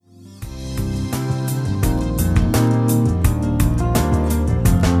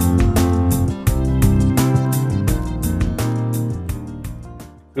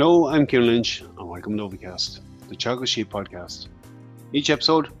I'm Kieran Lynch and welcome to Novicast, the Teagasc Sheep podcast. Each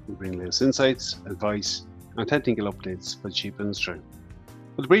episode we bring latest insights, advice and technical updates for the sheep industry.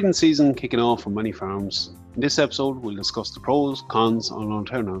 With the breeding season kicking off on many farms, in this episode we'll discuss the pros, cons and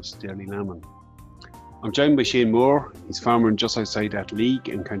alternatives to early lambing. I'm joined by Shane Moore. He's a farmer just outside Athleague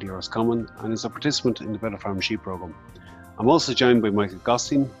in County Roscommon and is a participant in the Better Farm Sheep Programme. I'm also joined by Michael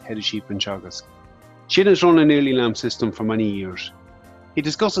Gosling, Head of Sheep in Teagasc. Shane has run an early lamb system for many years. He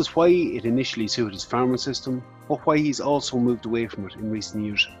discusses why it initially suited his farming system, but why he's also moved away from it in recent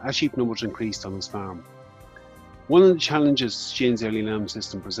years as sheep numbers increased on his farm. One of the challenges Shane's early lamb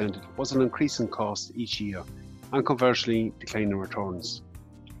system presented was an increase in cost each year and conversely declining returns.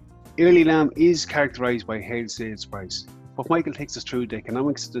 Early lamb is characterised by a high sales price, but Michael takes us through the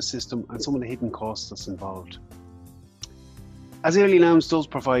economics of the system and some of the hidden costs that's involved. As early lambs does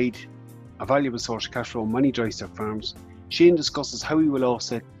provide a valuable source of cash flow on many dry stock farms, Shane discusses how he will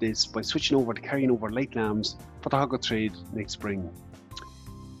offset this by switching over to carrying over late lambs for the hogger trade next spring.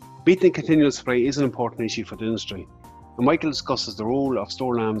 Beating continual supply is an important issue for the industry, and Michael discusses the role of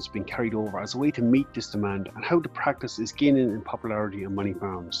store lambs being carried over as a way to meet this demand and how the practice is gaining in popularity on many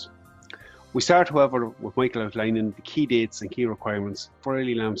farms. We start, however, with Michael outlining the key dates and key requirements for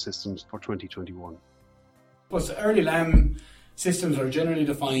early lamb systems for 2021. Well, so early lamb systems are generally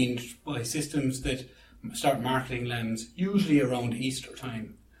defined by systems that start marketing lambs usually around Easter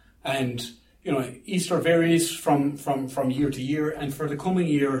time, and Easter varies from year to year, and for the coming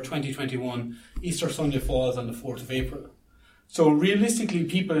year 2021 Easter Sunday falls on the 4th of April. So realistically,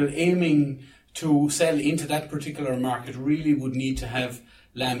 people aiming to sell into that particular market really would need to have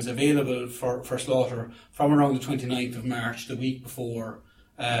lambs available for slaughter from around the 29th of March, the week before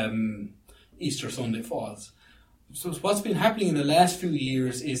Easter Sunday falls. So what's been happening in the last few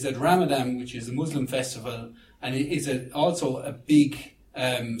years is that Ramadan, which is a Muslim festival, and it is also a big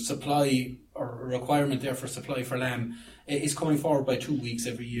supply or requirement there for supply for lamb, is coming forward by 2 weeks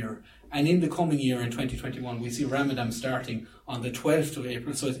every year. And in the coming year, in 2021, we see Ramadan starting on the 12th of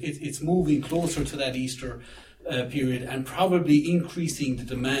April. So it's moving closer to that Easter period and probably increasing the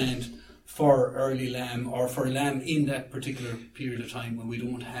demand for early lamb or for lamb in that particular period of time when we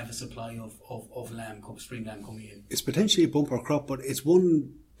don't have a supply of lamb, spring lamb coming in. It's potentially a bumper crop, but it's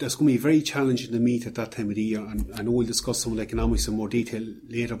one that's going to be very challenging to meet at that time of the year, and I know we'll discuss some of the economics in more detail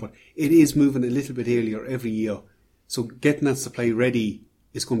later, but it is moving a little bit earlier every year, so getting that supply ready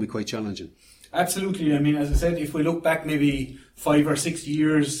is going to be quite challenging. Absolutely. I mean, as I said, if we look back maybe 5 or 6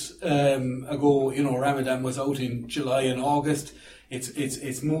 years ago, Ramadan was out in July and August.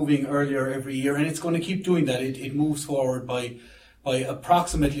 It's moving earlier every year, and it's going to keep doing that. It moves forward by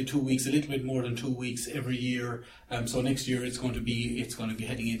approximately 2 weeks, a little bit more than 2 weeks every year. So next year it's going to be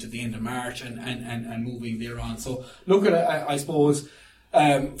heading into the end of March and moving there on. So look at it, I suppose,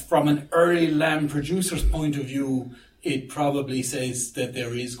 from an early lamb producer's point of view, it probably says that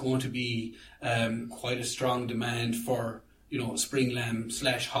there is going to be quite a strong demand for spring lamb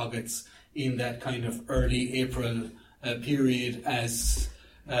 / hoggets in that kind of early April period as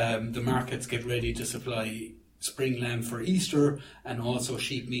the markets get ready to supply spring lamb for Easter, and also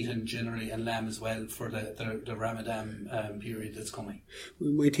sheep meat and lamb as well for the Ramadan period that's coming.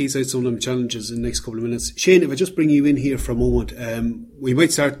 We might tease out some of them challenges in the next couple of minutes. Shane, if I just bring you in here for a moment, we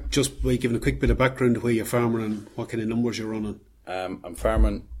might start just by giving a quick bit of background to where you're farming and what kind of numbers you're running. I'm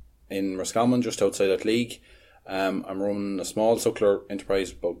farming in Roscommon, just outside Athleague. I'm running a small suckler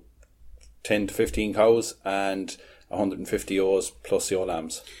enterprise, about 10 to 15 cows and 150 ewes plus the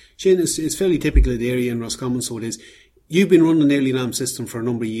lambs. Shane, it's fairly typical of the area in Roscommon, so it is. You've been running an early lamb system for a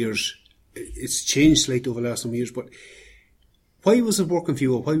number of years. It's changed slightly over the last number of years, but why was it working for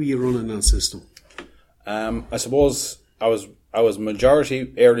you, or why were you running that system? I suppose I was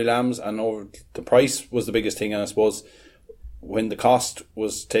majority early lambs, and over the price was the biggest thing, and I suppose when the cost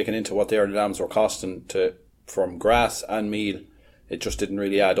was taken into what the early lambs were costing from grass and meal, it just didn't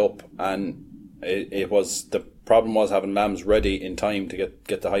really add up, and it was the problem was having lambs ready in time to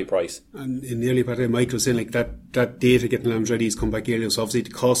get the high price. And in the early part, Mike was saying like that date of getting lambs ready has come back earlier, so obviously the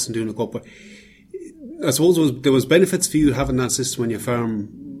cost in doing it up. But I suppose there was benefits for you having that system on your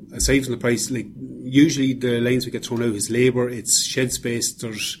farm, aside from the price. Like usually the lines we get thrown out is labour, it's shed space,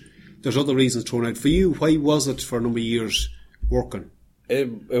 there's other reasons thrown out. For you, why was it for a number of years working?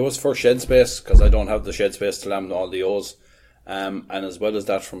 It was for shed space, because I don't have the shed space to lamb all the ewes. And as well as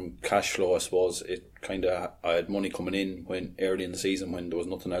that, from cash flow, I suppose I had money coming in when early in the season when there was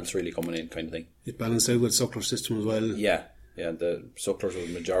nothing else really coming in, kind of thing. It balanced out with the suckler system as well. Yeah, the sucklers were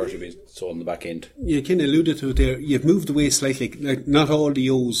the majority being sold in the back end. You kind of alluded to it there. You've moved away slightly. Like not all the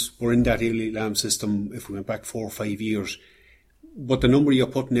ewes were in that early lamb system. If we went back 4 or 5 years, but the number you're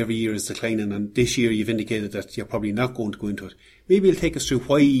putting every year is declining, and this year you've indicated that you're probably not going to go into it. Maybe you'll take us through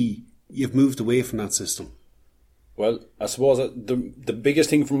why you've moved away from that system. Well, I suppose the biggest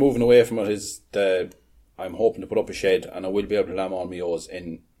thing from moving away from it is I'm hoping to put up a shed, and I will be able to lamb all my ewes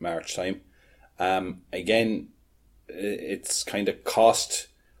in March time. Again, it's kind of cost,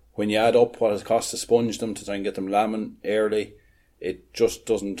 when you add up what it costs to sponge them to try and get them lambing early, it just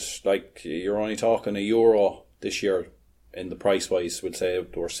doesn't, like, you're only talking €1 this year in the price wise. We'll say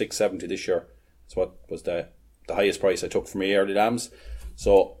they were $6.70 this year. That's what was the highest price I took for my early lambs.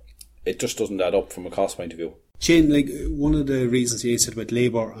 So it just doesn't add up from a cost point of view. Shane, like, one of the reasons you said about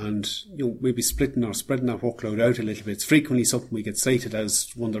labour and, you know, maybe splitting or spreading that workload out a little bit, it's frequently something we get cited as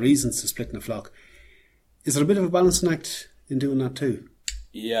one of the reasons to splitting a flock. Is there a bit of a balancing act in doing that too?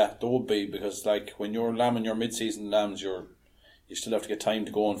 Yeah, there would be, because like when you're lambing your mid-season lambs, you still have to get time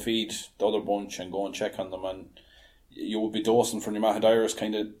to go and feed the other bunch and go and check on them, and you would be dosing from your Mahadiras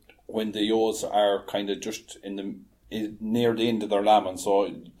kind of when the ewes are kind of just near the end of their lambing, so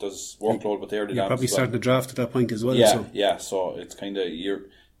there's workload with the early lambs. You're probably starting to draft at that point as well. Yeah, so it's kind of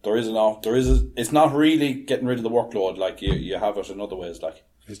it's not really getting rid of the workload, like you have it in other ways, like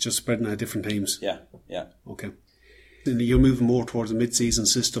it's just spreading at different times. Yeah. Okay. And you're moving more towards a mid-season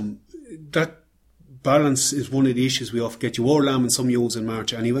system. That balance is one of the issues we often get. You were lambing some ewes in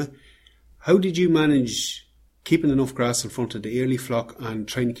March anyway. How did you manage keeping enough grass in front of the early flock and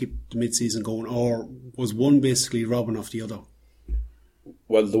trying to keep the mid-season going, or was one basically robbing off the other?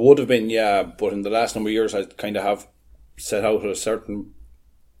 Well, there would have been, yeah, but in the last number of years I kind of have set out a certain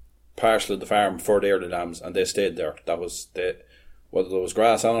parcel of the farm for the early lambs, and they stayed there. That was whether there was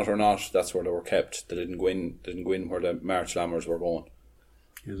grass on it or not, that's where they were kept. They didn't go in where the March lambers were going.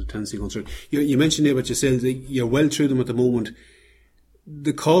 Yeah, the tendency going through. You mentioned there about your sales, you're well through them at the moment.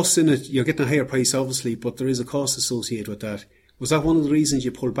 The costs in it, you're getting a higher price obviously, but there is a cost associated with that. Was that one of the reasons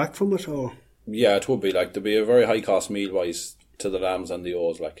you pulled back from it, or? Yeah, it would be. Like, there'd be a very high cost meal wise to the lambs and the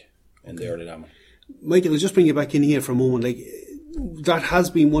ewes, like in the early lambing. Michael, I'll just bring you back in here for a moment. Like, that has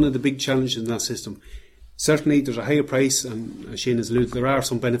been one of the big challenges in that system. Certainly there's a higher price, and as Shane has alluded, there are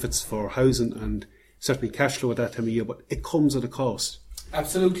some benefits for housing and certainly cash flow at that time of year, but it comes at a cost.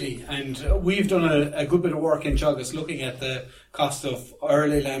 Absolutely, and we've done a good bit of work in Teagasc looking at the cost of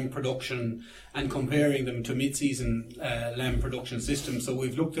early lamb production and comparing them to mid-season lamb production systems. So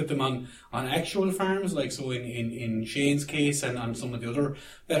we've looked at them on actual farms, like so in Shane's case and on some of the other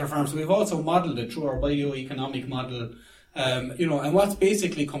better farms. We've also modelled it through our bioeconomic model, and what's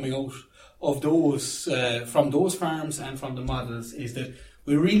basically coming out of those from those farms and from the models is that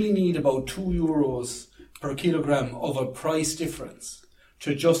we really need about €2 per kilogram of a price difference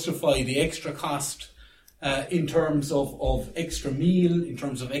to justify the extra cost in terms of extra meal, in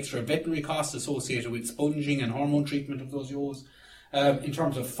terms of extra veterinary costs associated with sponging and hormone treatment of those ewes, in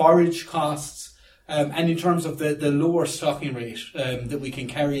terms of forage costs, and in terms of the lower stocking rate that we can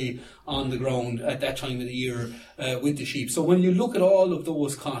carry on the ground at that time of the year with the sheep. So when you look at all of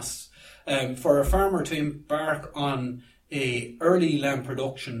those costs, for a farmer to embark on a early lamb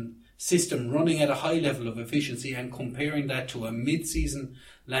production system running at a high level of efficiency and comparing that to a mid-season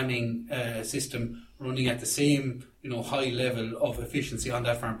lambing system running at the same high level of efficiency on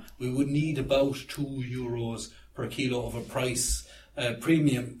that farm, we would need about €2 per kilo of a price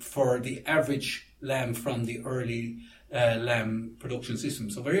premium for the average lamb from the early lamb production system.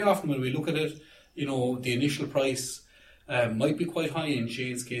 So very often when we look at it, the initial price might be quite high. In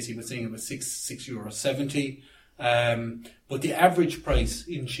Shane's case, he was saying it was €6.70. But the average price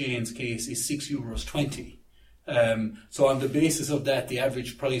in Shane's case is €6.20. So on the basis of that, the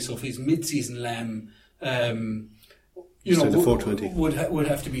average price of his mid-season lamb, would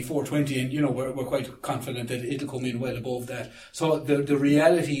have to be $4.20, and we're quite confident that it'll come in well above that. So the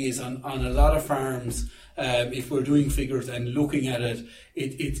reality is on a lot of farms, if we're doing figures and looking at it,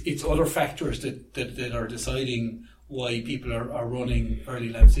 it's other factors that are deciding why people are running early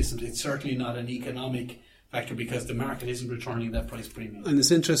lamb systems. It's certainly not an economic factor because the market isn't returning that price premium. And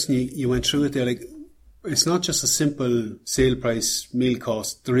it's interesting you went through it there. Like, it's not just a simple sale price, meal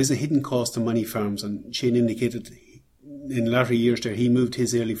cost. There is a hidden cost in many farms, and Shane indicated in latter years there he moved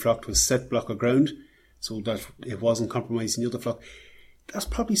his early flock to a set block of ground so that it wasn't compromising the other flock. That's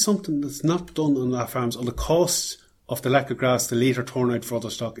probably something that's not done on our farms, or the cost of the lack of grass, the later turnout for other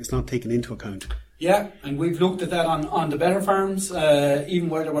stock is not taken into account. Yeah, and we've looked at that on the better farms, even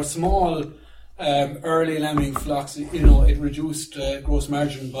where there were small early lambing flocks, it reduced gross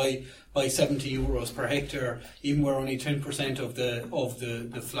margin by €70 per hectare, even where only 10% of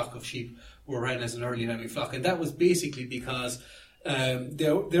the flock of sheep were ran as an early lambing flock. And that was basically because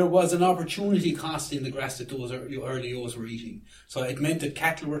there was an opportunity cost in the grass that those early ewes were eating. So it meant that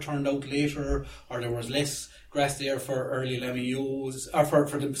cattle were turned out later, or there was less grass there for early lambing ewes, or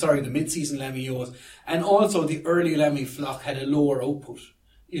for the mid-season lambing ewes. And also the early lambing flock had a lower output.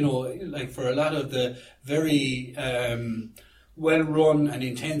 You know, like for a lot of the very well-run and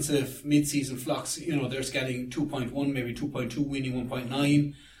intensive mid-season flocks, you know, they're scanning 2.1, maybe 2.2, weaning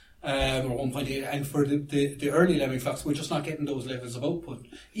 1.9. Or 1.8, and for the early lambing flocks, we're just not getting those levels of output.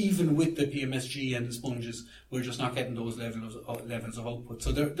 Even with the PMSG and the sponges, we're just not getting those levels of output.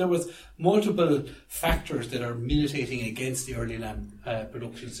 So there was multiple factors that are militating against the early lamb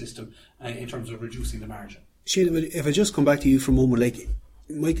production system in terms of reducing the margin. Shane, if I just come back to you for a moment, like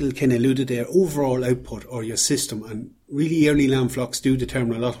Michael kind of alluded there, overall output or your system, and really early lamb flocks do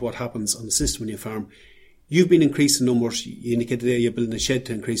determine a lot of what happens on the system on your farm. You've been increasing numbers. You indicated there you're building a shed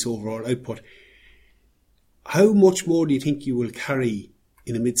to increase overall output. How much more do you think you will carry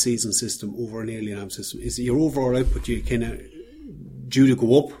in a mid-season system over an early lamb system? Is it your overall output you kind of due to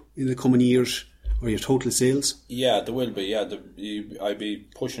go up in the coming years, or your total sales? Yeah, there will be. Yeah, I'd be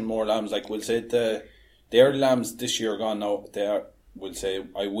pushing more lambs. Like we'll say the early lambs this year gone now. We'll say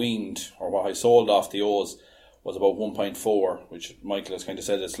I weaned, or what I sold off the ewes was about 1.4, which Michael has kind of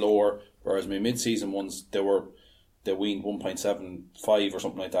said it's lower. Whereas my mid-season ones, they weaned 1.75 or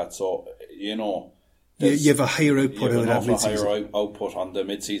something like that. So, you know, you have a higher output out of mid-season. Higher output on the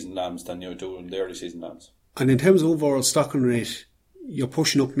mid-season lambs than you do in the early season lambs. And in terms of overall stocking rate, you're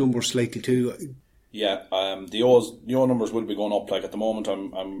pushing up numbers slightly too. Yeah, the ewe numbers will be going up. Like at the moment,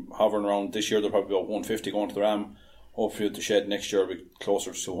 I'm hovering around. This year they're probably about 150 going to the ram. Hopefully with the shed next year will be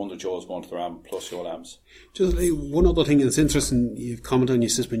closer to 200 ewes going to the ram plus ewe lambs. Just one other thing that's interesting, you've commented on your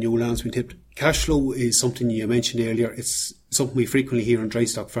system, ewe lambs being tipped. Cash flow is something you mentioned earlier. It's something we frequently hear on dry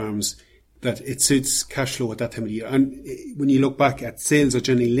stock farms, that it suits cash flow at that time of the year. And when you look back at, sales are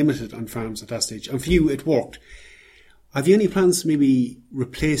generally limited on farms at that stage. And for you, it worked. Have you any plans to maybe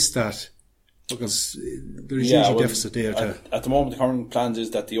replace that? Because there's usually a deficit there. At the moment, the current plans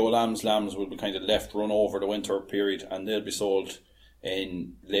is that the ewe lambs will be kind of left run over the winter period, and they'll be sold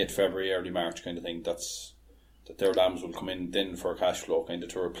in late February, early March kind of thing. That their lambs will come in then for cash flow, kind of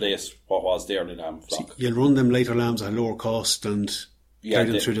to replace what was the early lamb flock. So you'll run them later lambs at a lower cost and carry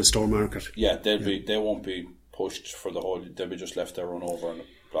them through the store market. Yeah, they won't be pushed for the whole. They'll be just left there run over and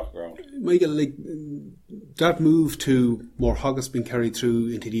block ground. Michael, like that move to more hoggets being carried through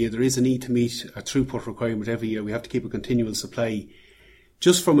into the year, there is a need to meet a throughput requirement every year. We have to keep a continual supply.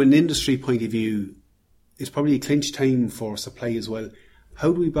 Just from an industry point of view, it's probably a clinch time for supply as well.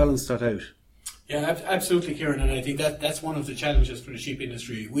 How do we balance that out? Yeah, absolutely, Kieran, and I think that's one of the challenges for the sheep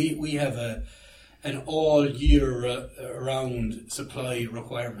industry. We have an all year round supply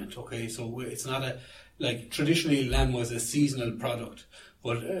requirement. Okay, so it's not traditionally lamb was a seasonal product.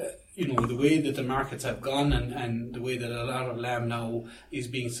 But, the way that the markets have gone and the way that a lot of lamb now is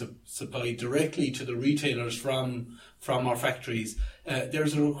being supplied directly to the retailers from our factories,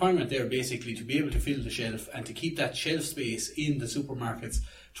 there's a requirement there basically to be able to fill the shelf and to keep that shelf space in the supermarkets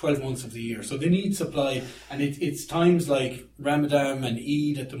 12 months of the year. So they need supply, and it's times like Ramadan and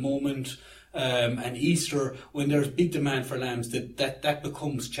Eid at the moment, and Easter, when there's big demand for lambs, that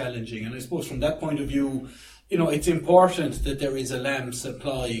becomes challenging. And I suppose from that point of view, it's important that there is a lamb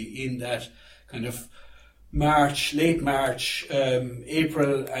supply in that kind of late March,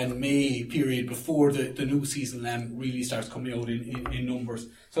 April and May period before the new season lamb really starts coming out in numbers.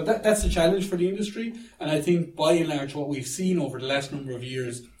 So that's the challenge for the industry. And I think by and large what we've seen over the last number of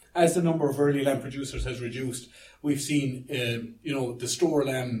years, as the number of early lamb producers has reduced, we've seen, the store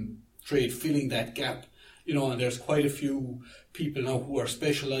lamb trade filling that gap. And there's quite a few people now who are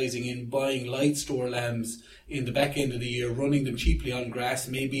specialising in buying light store lambs in the back end of the year, running them cheaply on grass,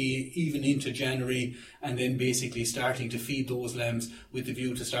 maybe even into January, and then basically starting to feed those lambs with the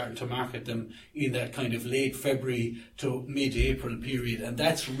view to starting to market them in that kind of late February to mid-April period. And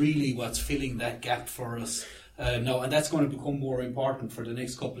that's really what's filling that gap for us now, and that's going to become more important for the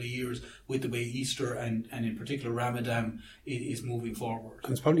next couple of years with the way Easter and in particular Ramadan is moving forward.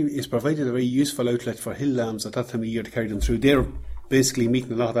 And it's provided a very useful outlet for hill lambs at that time of year to carry them through. They're basically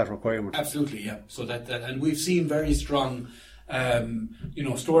meeting a lot of that requirement. Absolutely, yeah. So that and we've seen very strong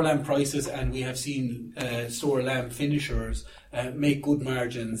store lamb prices, and we have seen store lamb finishers make good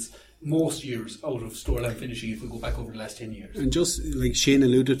margins most years out of store lamb finishing if we go back over the last 10 years. And just like Shane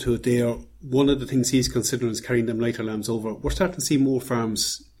alluded to it there, one of the things he's considering is carrying them lighter lambs over. We're starting to see more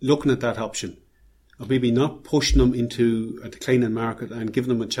farms looking at that option of maybe not pushing them into a declining market and giving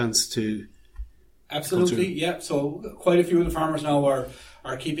them a chance to... Absolutely, yeah. So quite a few of the farmers now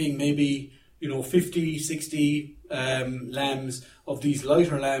are keeping maybe 50, 60 lambs of these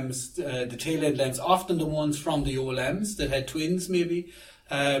lighter lambs, the tail end lambs, often the ones from the old lambs that had twins maybe,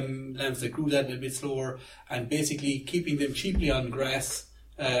 lambs that grew that a little bit slower, and basically keeping them cheaply on grass.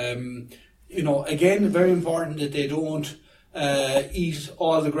 Again, very important that they don't eat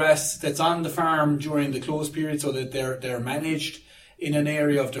all the grass that's on the farm during the closed period, so that they're managed in an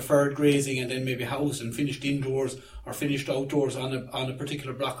area of deferred grazing and then maybe housed and finished indoors or finished outdoors on a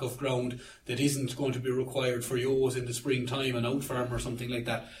particular block of ground that isn't going to be required for ewes in the springtime, an out farm or something like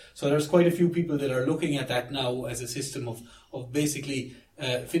that. So there's quite a few people that are looking at that now as a system of basically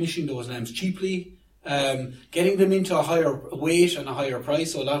finishing those lambs cheaply, getting them into a higher weight and a higher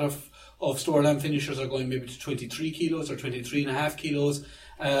price. So a lot of store lamb finishers are going maybe to 23 kilos or 23.5 kilos,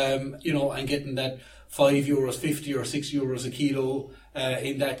 and getting that €5.50 or €6 a kilo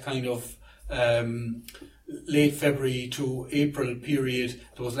in that kind of late February to April period.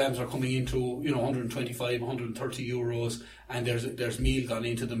 Those lambs are coming into 125, 130 euros, and there's meal gone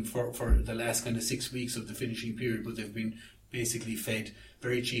into them for the last kind of 6 weeks of the finishing period, but they've been basically fed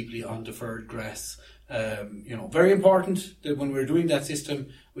very cheaply on deferred grass. Very important that when we're doing that system,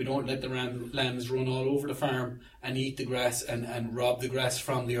 we don't let the lambs run all over the farm and eat the grass and rob the grass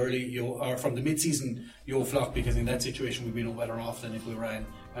from the early or from the mid-season ewe flock, because in that situation we'd be no better off than if we ran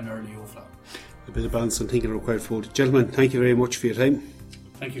an early ewe flock. A bit of balance and thinking required for it. Gentlemen, thank you very much for your time.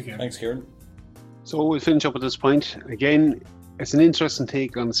 Thank you, Kieran. Thanks, Kieran. So we'll finish up at this point. Again, it's an interesting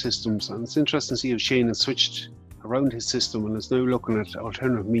take on the systems, and it's interesting to see how Shane has switched around his system and is now looking at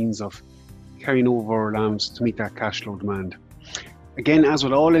alternative means of carrying over lambs to meet that cash flow demand. Again, as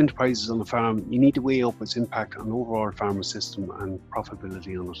with all enterprises on the farm, you need to weigh up its impact on the overall farmer system and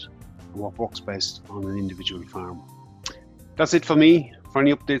profitability on it, and what works best on an individual farm. That's it for me. For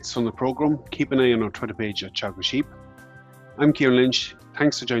any updates from the programme, keep an eye on our Twitter page at Teagasc Sheep. I'm Kieran Lynch.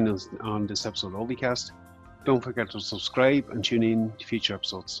 Thanks for joining us on this episode of Ovicast. Don't forget to subscribe and tune in to future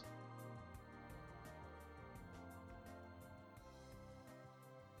episodes.